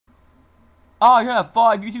I have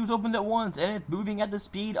 5 YouTubes opened at once, and it's moving at the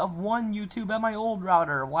speed of 1 YouTube at my old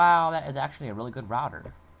router. Wow, that is actually a really good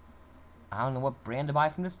router. I don't know what brand to buy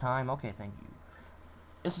from this time. Okay, thank you.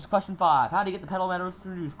 This is question 5. How do you get the pedal metals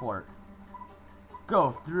through Newsport?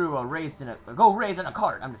 Go through a race in a... Go race in a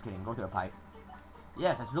cart. I'm just kidding. Go through a pipe.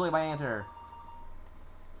 Yes, that's really my answer.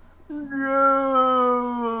 No!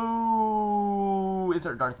 It's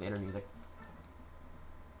our Darth Vader music.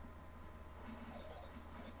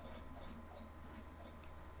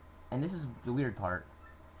 And this is the weird part.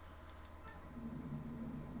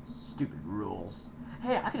 Stupid rules.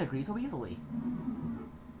 Hey, I can agree so easily.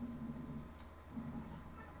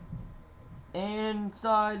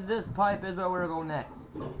 Inside this pipe is where we're going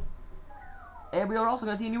next. And we are also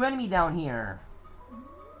going to see a new enemy down here.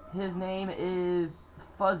 His name is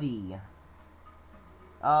Fuzzy.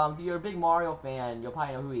 If you're a big Mario fan, you'll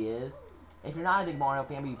probably know who he is. If you're not a big Mario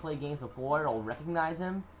fan, but you played games before, you'll recognize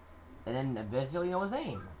him. And then eventually know his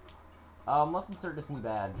name. Let's insert this new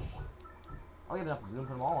badge. Oh, we have enough room to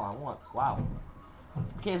put them all on once. Wow.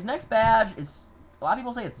 Okay, his next badge is... A lot of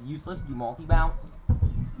people say it's useless to do multi-bounce.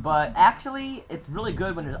 But actually, it's really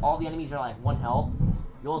good when all the enemies are like 1 health.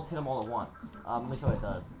 You'll just hit them all at once. Let me show you what it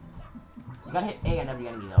does. You gotta hit A on every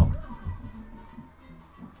enemy, though.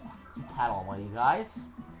 Let's tattle on one of these guys.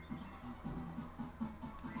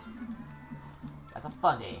 That's a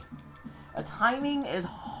fuzzy. The timing is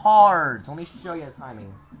hard, so let me show you the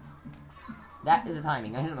timing. That is the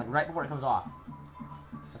timing. I hit him like right before it comes off.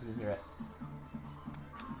 If you can hear it.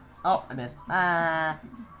 Oh, I missed. Ah,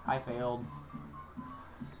 I failed.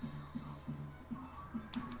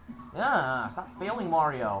 Yeah, stop failing,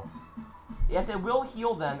 Mario. Yes, it will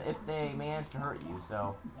heal them if they manage to hurt you,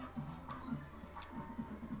 so...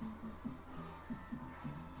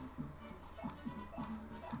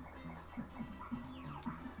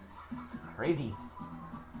 Crazy.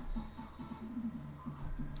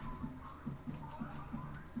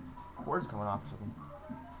 Cord's coming off or something.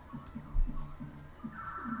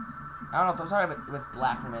 I don't know if I'm sorry with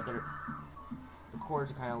black for a minute. The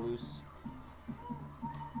cords are kind of loose.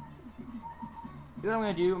 You know what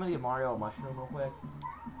I'm gonna do? I'm gonna give Mario a mushroom real quick.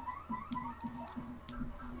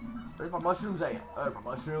 Where's my mushrooms at? My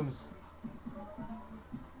mushrooms.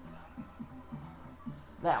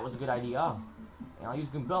 That was a good idea. And I'll use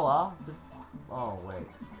Goombilla to... Oh, wait.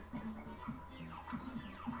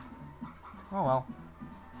 Oh, well.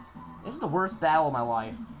 This is the worst battle of my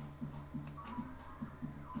life.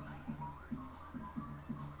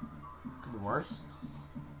 Could be worse.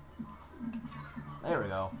 There we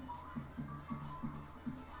go.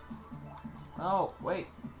 Oh, wait.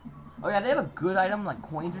 Oh, yeah, they have a good item, like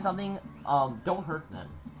coins or something. Don't hurt them.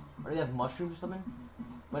 Or they have mushrooms or something.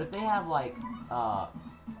 But if they have, like kind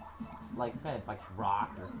of, like,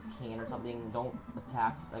 rock or can or something, don't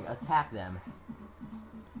attack them.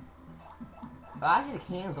 But actually, the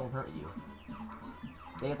cans don't hurt you.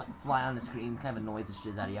 They just, like, fly on the screen, kind of annoys the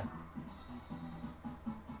shiz out of you.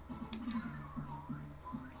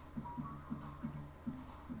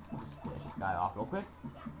 Just finish this guy off real quick.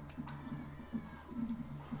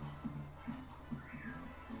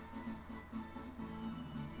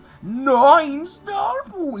 Nine star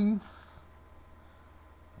points!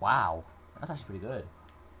 Wow, that's actually pretty good.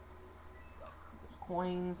 There's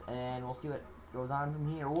coins, and we'll see what goes on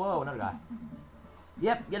from here. Whoa, another guy.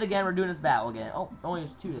 Yep, yet again, we're doing this battle again. Oh, only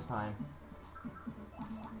there's 2 this time.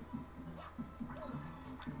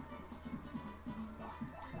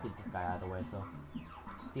 Get this guy out of the way, so...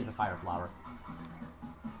 See, he's a fire flower.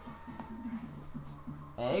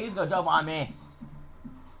 Hey, he's gonna jump on me!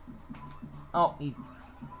 Oh, he...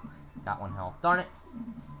 got 1 health. Darn it.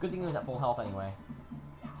 Good thing he was at full health anyway.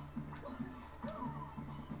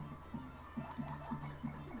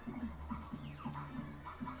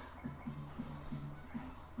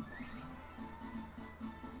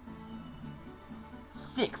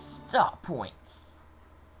 Six star points.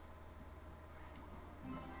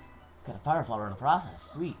 Got a fire flower in the process.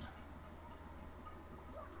 Sweet.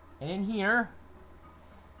 And in here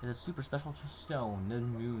is a super special stone, the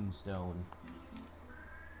Moonstone.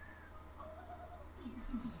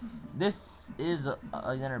 This is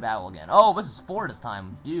another battle again. Oh, this is 4 this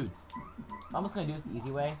time. Dude. I'm just gonna do this the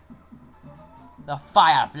easy way. The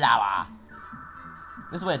fire flower.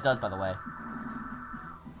 This is what it does, by the way.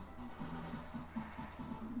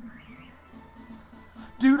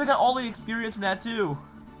 Dude, I got all the experience from that, too.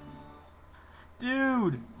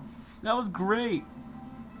 Dude. That was great.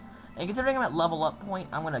 And considering I'm at level up point,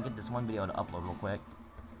 I'm gonna get this one video to upload real quick.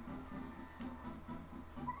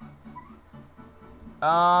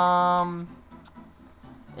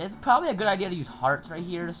 It's probably a good idea to use hearts right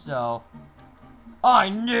here, so I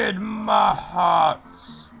need my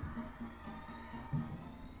hearts.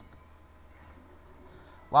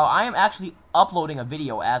 Wow, I am actually uploading a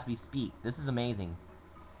video as we speak. This is amazing.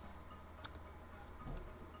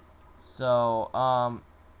 So,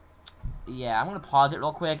 yeah, I'm gonna pause it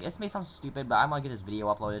real quick. This may sound stupid, but I'm gonna get this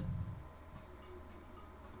video uploaded.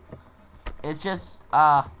 It's just,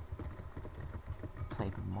 Paper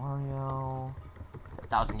Mario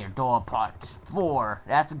 1000-Year Door Part 4.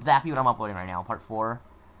 That's exactly what I'm uploading right now, Part 4.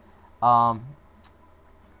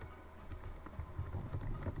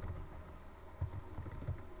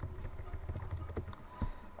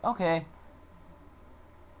 Okay.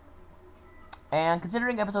 And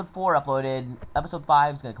considering episode 4 uploaded, episode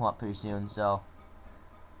 5 is gonna come up pretty soon, so...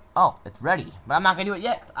 Oh, it's ready. But I'm not gonna do it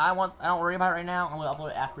yet, 'cause I don't worry about it right now. I'm gonna upload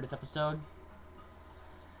it after this episode.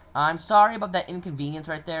 I'm sorry about that inconvenience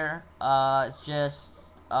right there. It's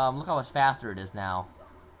just, look how much faster it is now.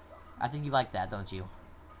 I think you like that, don't you?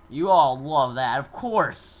 You all love that, of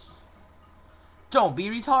course. Don't be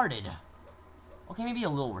retarded. Okay, maybe a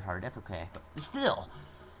little retarded, that's okay. But still.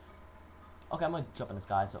 Okay, I'm gonna jump in the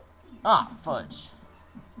sky, so... Ah, fudge.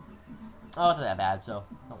 Oh, it's not that bad, so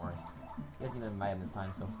don't worry. You guys didn't even invite him this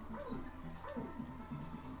time, so...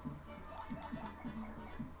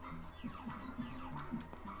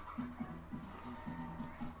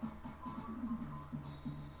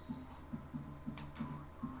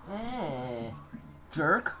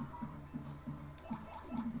 Jerk.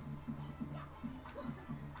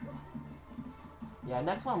 Yeah,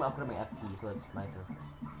 next one I'm upgrading my FP, so it's nicer.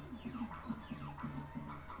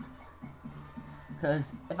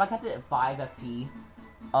 Because if I kept it at 5 FP,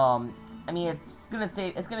 I mean it's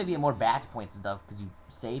gonna be more batch points and stuff because you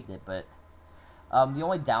saved it, but the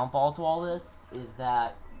only downfall to all this is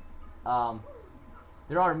that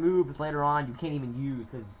there are moves later on you can't even use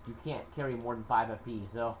because you can't carry more than 5 FP,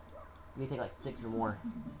 so you may take like 6 or more.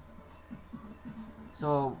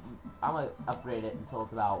 So I'm gonna upgrade it until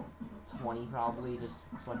it's about 20 probably, just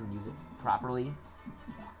so I can use it properly.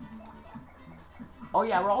 Oh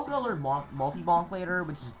yeah, we're also gonna learn multi-bonk later,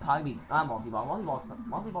 which is probably not multi-bonk.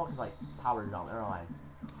 Multi-bonk is like power jump. Never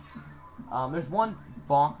mind. There's one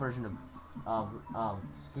bonk version of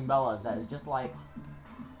Goombella's that is just like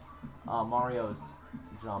Mario's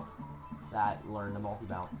jump that learned the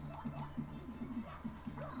multi-bounce.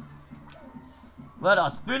 Let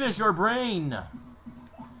us finish your brain.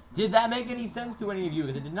 Did that make any sense to any of you?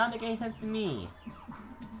 Because it did not make any sense to me.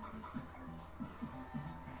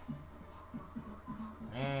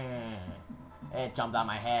 It jumped on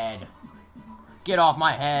my head. Get off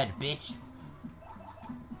my head, bitch.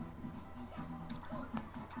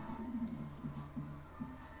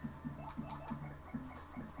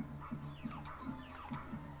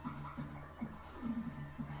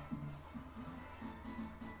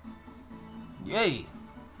 Yay!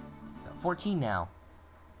 Got 14 now.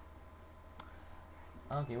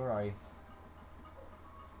 Okay, where are you?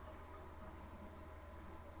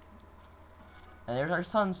 And there's our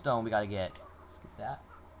sunstone we gotta get. Let's get that.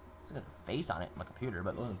 It's got a face on it, my computer,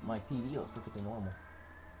 but my TV looks perfectly normal.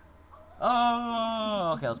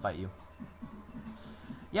 Oh, okay, let's fight you.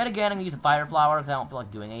 Yet again, I'm gonna use a fire flower because I don't feel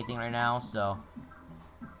like doing anything right now, so.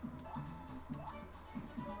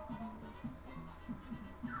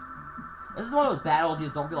 This is one of those battles you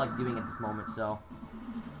just don't feel like doing at this moment, so.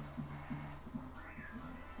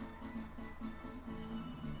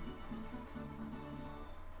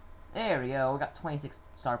 There we go. We got 26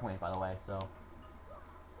 star points, by the way, so.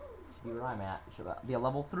 Should be where I'm at. Should be a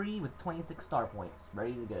level 3 with 26 star points.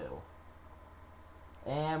 Ready to go.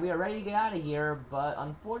 And we are ready to get out of here, but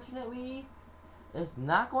unfortunately, it's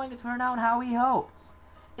not going to turn out how we hoped.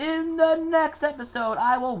 In the next episode,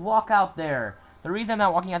 I will walk out there. The reason I'm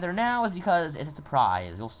not walking out there now is because it's a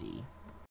surprise. You'll see.